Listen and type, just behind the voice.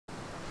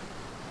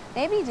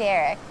Maybe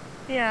Derek.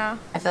 Yeah.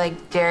 I feel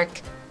like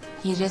Derek,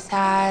 he just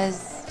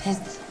has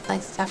his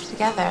like stuff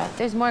together.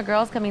 There's more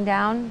girls coming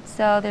down,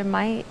 so there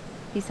might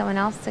be someone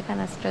else to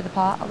kind of stir the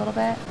pot a little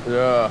bit.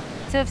 Yeah.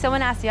 So if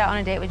someone asked you out on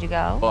a date, would you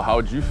go? Well, how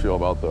would you feel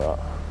about that?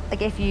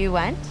 Like if you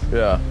went?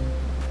 Yeah.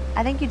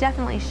 I think you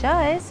definitely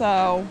should.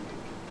 So,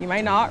 you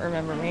might not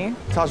remember me.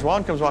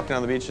 Tajwan comes walking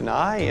down the beach, and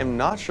I am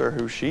not sure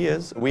who she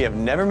is. We have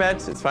never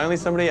met. It's finally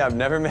somebody I've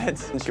never met.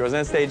 She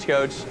wasn't a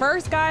stagecoach.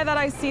 First guy that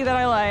I see that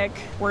I like,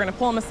 we're gonna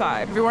pull him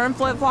aside. If you're wearing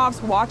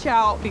flip-flops, watch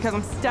out, because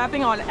I'm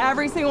stepping on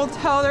every single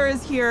toe there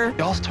is here.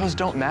 Y'all's toes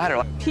don't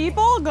matter.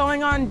 People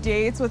going on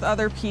dates with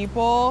other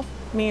people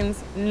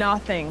means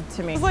nothing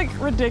to me. It's like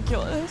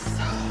ridiculous.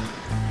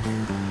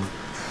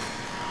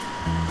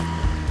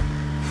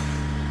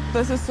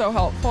 This is so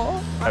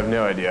helpful. I have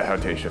no idea how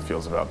Tayshia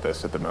feels about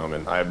this at the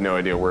moment. I have no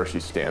idea where she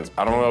stands.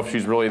 I don't know if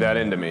she's really that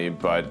into me,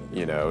 but,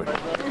 you know.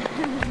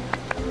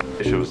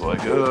 Tayshia was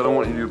like, oh, I don't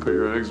want you to put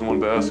your eggs in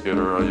one basket,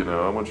 or, you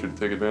know, I want you to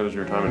take advantage of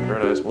your time in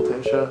paradise. Well,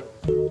 Tayshia,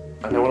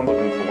 I know what I'm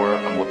looking for.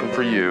 I'm looking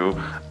for you.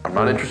 I'm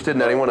not interested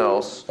in anyone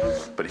else.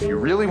 But if you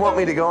really want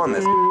me to go on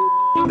this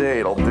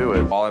date, I'll do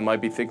it. While I might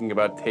be thinking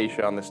about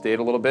Tayshia on this date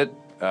a little bit,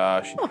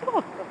 she...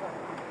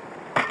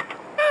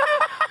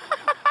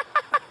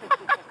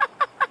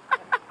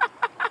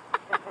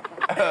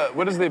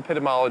 What is the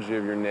epitomology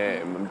of your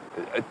name?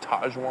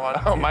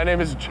 Tajwan? Oh, my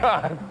name is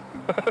John.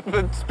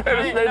 The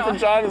Spanish name for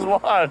John is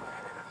Juan.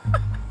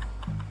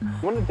 You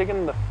want to dig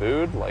into the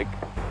food? Like,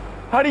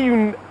 how do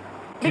you...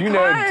 Do you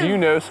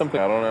know something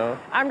I don't know?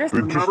 I'm just...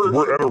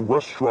 We're at a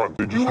restaurant.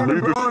 They just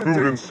made this food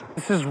and...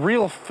 This is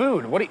real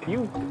food. What are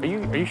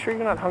you sure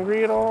you're not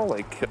hungry at all?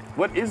 Like,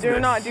 what is this? Do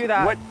not do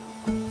that. What?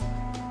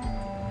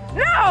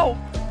 No!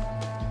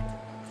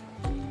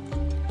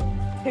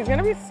 He's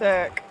gonna be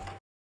sick.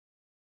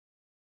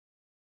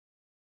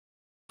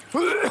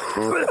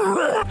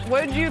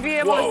 Would you be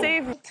able to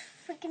save me?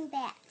 Freaking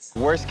bats.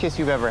 Worst kiss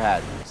you've ever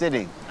had?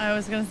 Sitting. I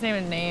was gonna say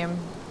a name.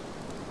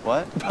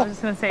 What? I was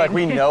just gonna say like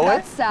we know it?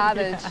 That's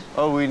savage. Yeah.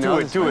 Oh, we know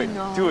it. Do it.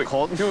 Do it.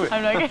 Colton, do it.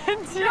 I'm not gonna do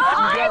it. No,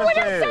 I would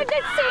have said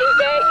the same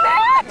thing,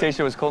 man.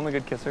 Tayshia, was Colton a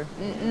good kisser?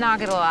 Not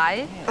gonna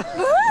lie.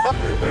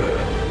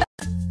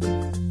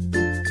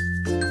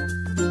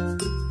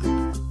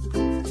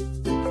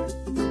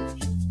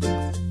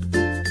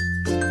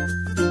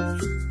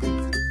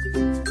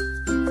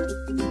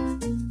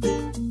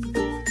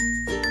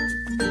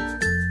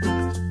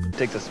 It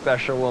takes a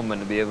special woman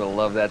to be able to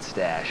love that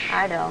stash.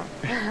 I don't.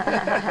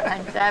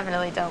 I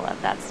definitely don't love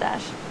that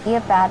stash. Be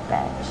a bad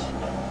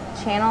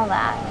bitch. Channel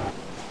that.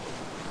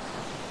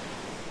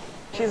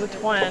 She's a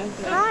twin.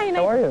 Hi,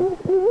 how are you?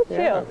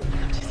 Yeah.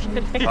 Just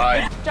kidding.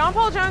 Hi. John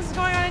Paul Jones is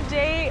going on a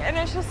date, and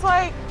it's just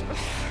like,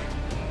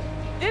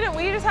 didn't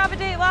we just have a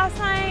date last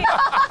night?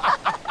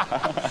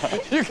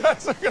 You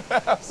guys are gonna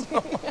have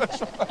so much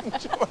fun,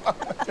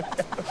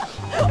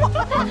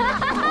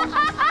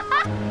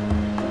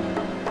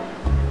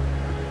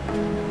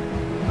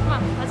 Come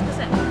on, let's go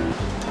sit.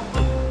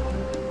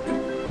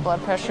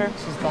 Blood pressure?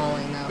 She's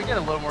falling now. We get a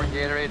little more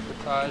Gatorade for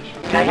Taj.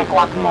 Can I get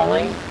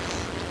guacamole?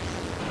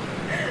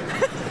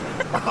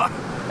 I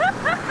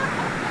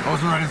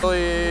wasn't ready.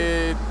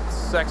 Really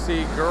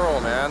sexy girl,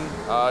 man.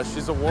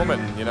 She's a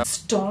woman, you know.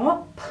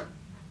 Stop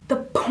the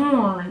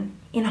porn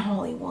in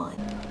Hollywood.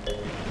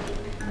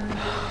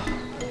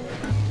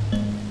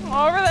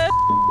 Over this.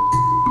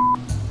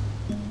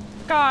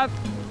 God,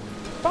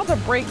 about to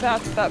break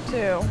that step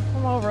too.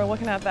 I'm over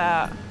looking at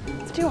that.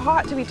 It's too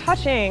hot to be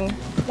touching.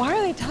 Why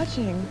are they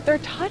touching? They're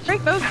touching.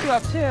 Break those two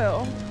up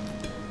too.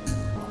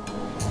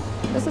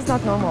 This is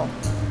not normal.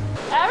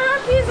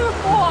 Everyone pees in the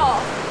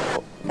pool.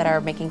 That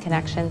are making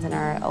connections and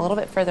are a little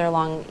bit further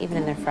along even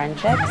in their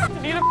friendships. I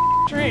need a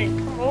drink.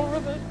 I'm over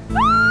this.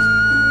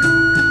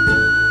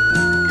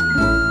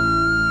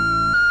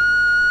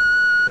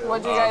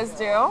 What'd you guys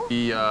do?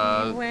 We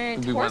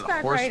went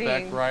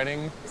horseback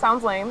riding.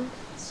 Sounds lame.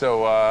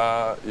 So,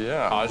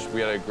 yeah. Taj,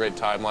 we had a great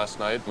time last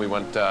night. We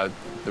went, there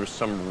was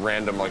some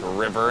random, like,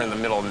 river in the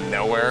middle of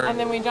nowhere. And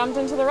then we jumped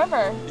into the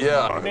river.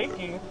 Yeah.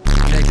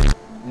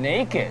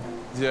 Naked?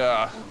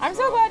 Yeah. I'm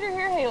so glad you're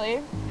here,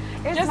 Haley.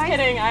 Just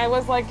kidding. I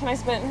was like, can I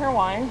spit in her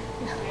wine?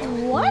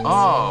 What?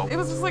 Oh. It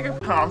was just like a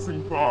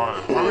Passing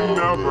thought. I would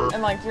never.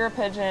 And like, you're a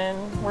pigeon,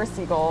 we're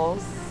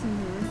seagulls.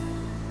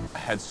 I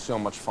had so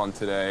much fun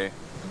today.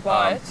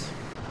 But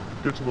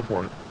Get to the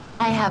point.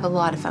 I have a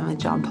lot of fun with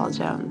John Paul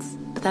Jones,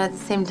 but then at the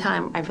same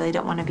time, I really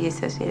don't want to be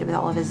associated with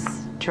all of his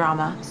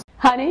drama.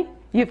 Honey,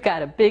 you've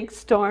got a big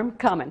storm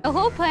coming. The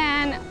whole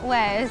plan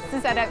was to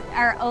set up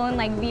our own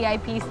like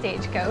VIP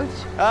stagecoach.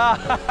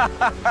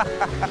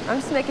 I'm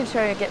just making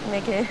sure you're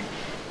making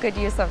good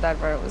use of that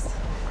rose.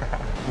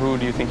 Who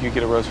do you think you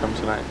get a rose from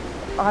tonight?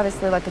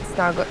 Obviously, like it's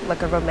not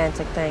like a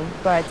romantic thing,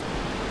 but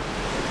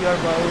your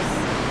rose.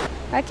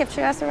 I kept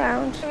your ass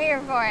around. I'm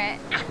here for it.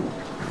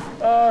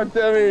 Oh,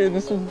 Debbie,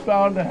 this was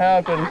bound to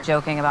happen.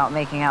 Joking about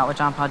making out with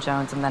John Paul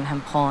Jones and then him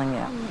pulling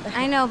you.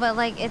 I know, but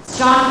like it's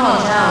John Paul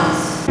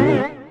Jones.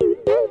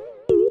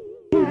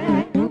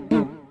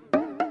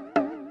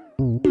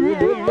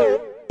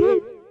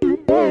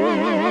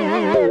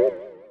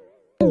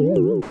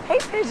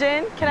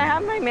 Pigeon, can I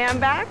have my man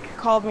back?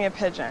 Called me a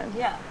pigeon.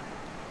 Yeah.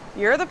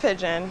 You're the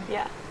pigeon.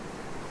 Yeah.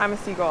 I'm a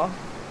seagull.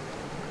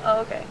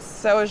 Oh, okay.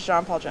 So is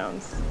John Paul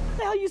Jones. What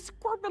the hell you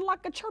squirping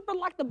like a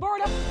chirping like the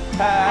bird?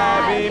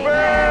 Happy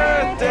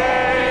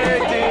birthday,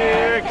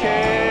 dear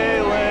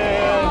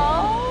Kaylin.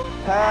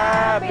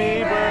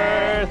 Happy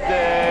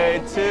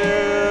birthday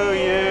to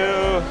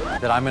you.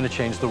 That I'm going to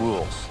change the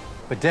rules.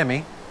 But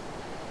Demi,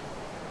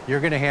 you're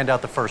going to hand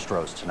out the first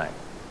rose tonight.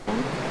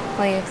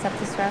 Will you accept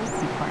this rose?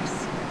 Of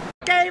course.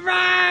 Gay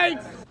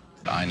rights!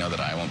 I know that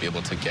I won't be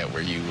able to get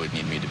where you would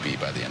need me to be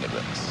by the end of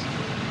this.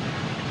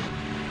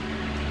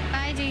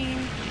 Bye, Dean.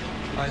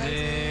 Hi,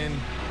 Dean.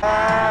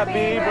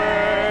 Happy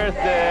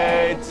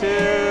birthday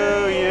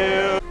to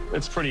you.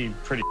 It's pretty,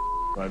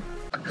 but...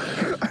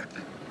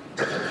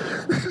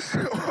 This is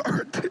so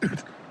hard,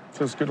 dude.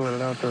 Feels good to let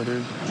it out, though,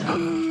 dude.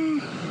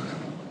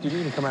 Dude,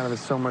 you're gonna come out of this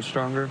so much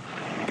stronger.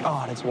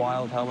 God, it's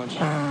wild how much...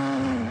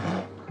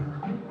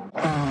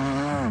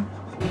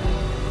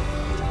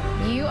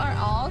 You are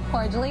all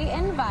cordially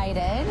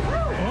invited.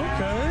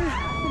 Okay.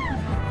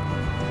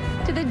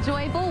 To the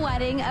joyful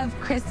wedding of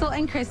Crystal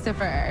and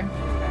Christopher.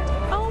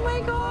 Oh my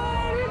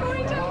God, we're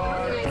going to...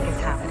 I think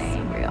it's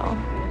happening. Real.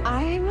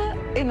 I'm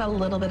in a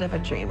little bit of a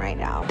dream right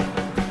now.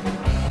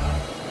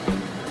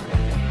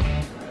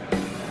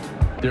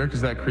 Derek is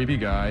that creepy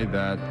guy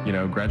that, you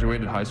know,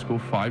 graduated high school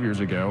 5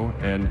 years ago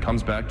and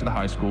comes back to the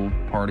high school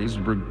parties.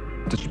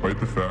 Despite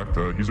the fact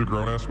that he's a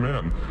grown-ass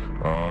man.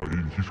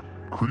 He's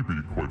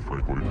creepy, quite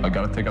frankly. I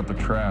gotta take out the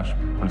trash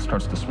when it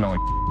starts to smell like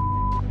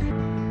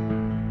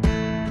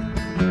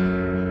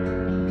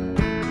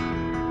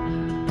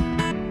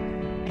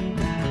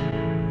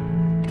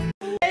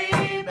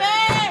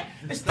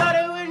It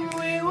started when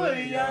we were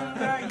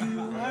younger.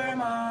 You were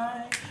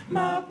my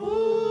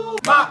boo.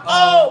 My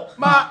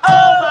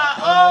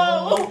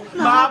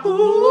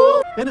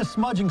boo. In a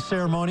smudging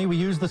ceremony, we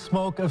use the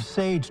smoke of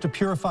sage to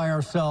purify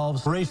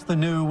ourselves, embrace the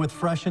new with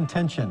fresh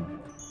intention,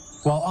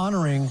 while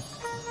honoring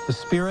the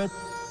spirit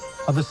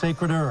of the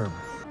sacred herb.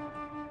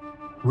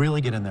 Really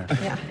get in there.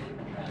 Yeah.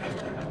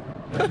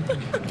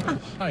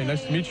 Hi,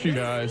 nice to meet you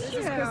guys.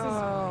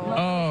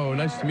 Oh,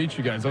 nice to meet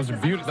you guys. That was a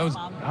beautiful.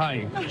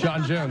 Hi,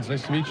 John Jones.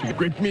 Nice to meet you.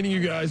 Great meeting you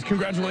guys.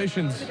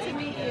 Congratulations.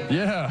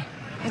 Yeah.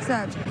 What's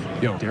up?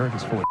 Yo, Derek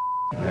is full of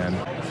man.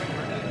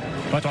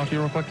 Can I talk to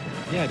you real quick?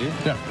 Yeah, dude.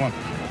 Yeah, come on.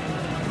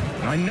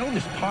 I know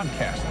this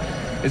podcast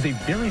is a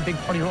very big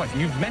part of your life.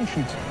 You've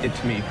mentioned it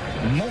to me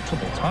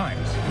multiple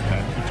times.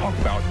 Okay. You talk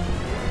about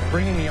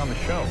bringing me on the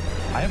show.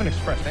 I haven't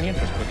expressed any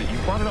interest with it. You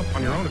brought it up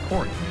on your own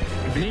accord.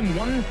 If you name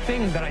one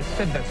thing that I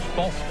said that's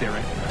false,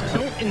 Derek,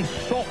 don't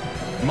insult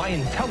my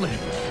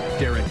intelligence,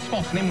 Derek. It's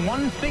false. Name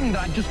one thing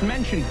that I just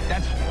mentioned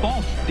that's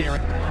false,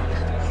 Derek.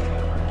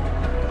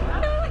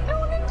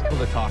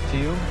 To talk to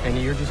you, and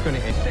you're just going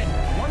to say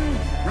one,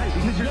 right?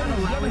 Because you're not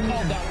allowing me.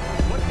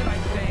 What did I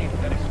say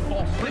that is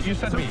false? You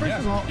said to me,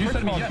 yes. You said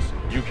to me, yes.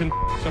 You can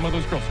some of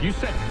those girls. You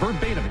said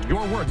verbatim,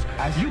 your words.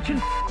 You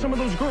can some of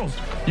those girls.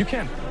 You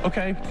can.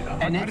 Okay.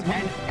 And I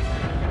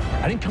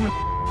didn't come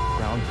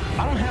around.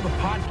 I don't have a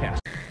podcast.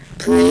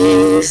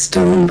 Please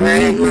don't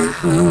break my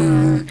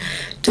heart.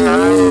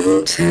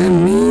 Don't tear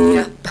me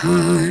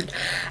apart.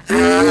 I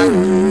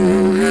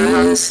don't know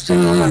how to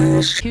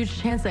start.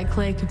 Huge chance that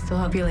Clay could still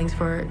have feelings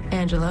for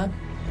Angela.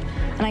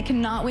 And I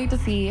cannot wait to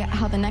see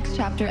how the next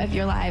chapter of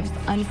your lives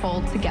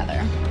unfold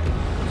together.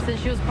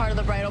 Since she was part of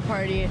the bridal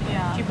party,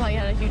 she probably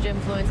had a huge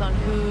influence on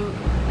who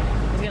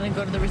was going to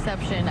go to the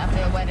reception after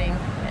the wedding.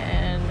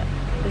 And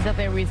there's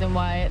definitely a reason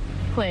why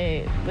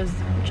Clay was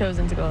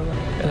chosen to go.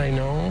 And I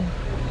know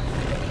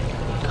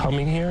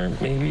coming here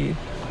maybe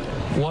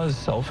was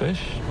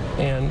selfish,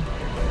 and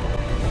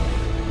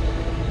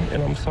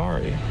I'm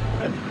sorry.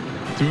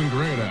 Doing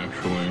great,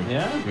 actually.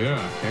 Yeah?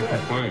 Yeah, can't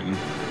complain.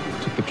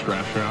 Took the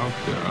trash out.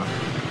 I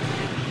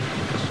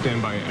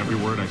stand by every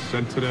word I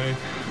said today.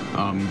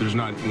 There's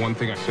not one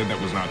thing I said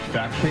that was not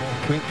factual.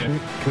 Can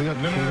we go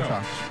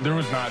talk? There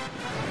was not.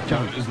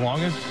 John, as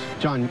long as...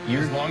 John,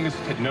 you're... As long as...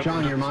 Nope,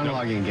 John, you're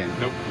monologuing again.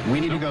 Nope. We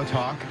need to go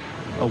talk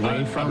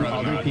away from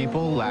other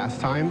people last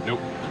time.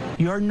 Nope.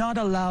 You're not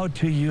allowed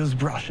to use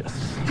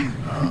brushes.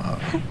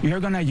 You're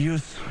gonna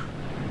use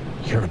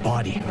your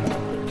body.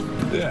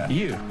 Yeah.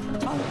 You.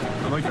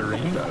 I'm like a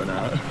rainbow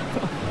now.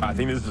 I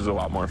think this is a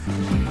lot more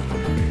fun.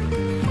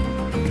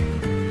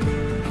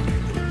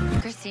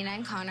 Christina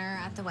and Connor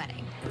at the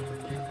wedding.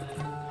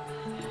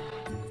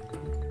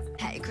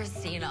 Hey,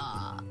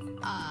 Christina.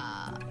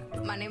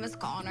 My name is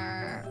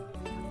Connor.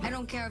 I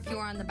don't care if you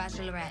are on the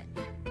Bachelorette.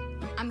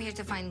 I'm here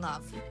to find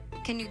love.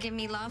 Can you give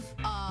me love?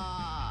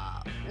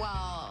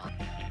 Well,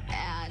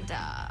 and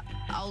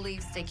I'll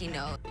leave sticky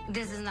note.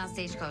 This is not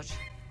Stagecoach.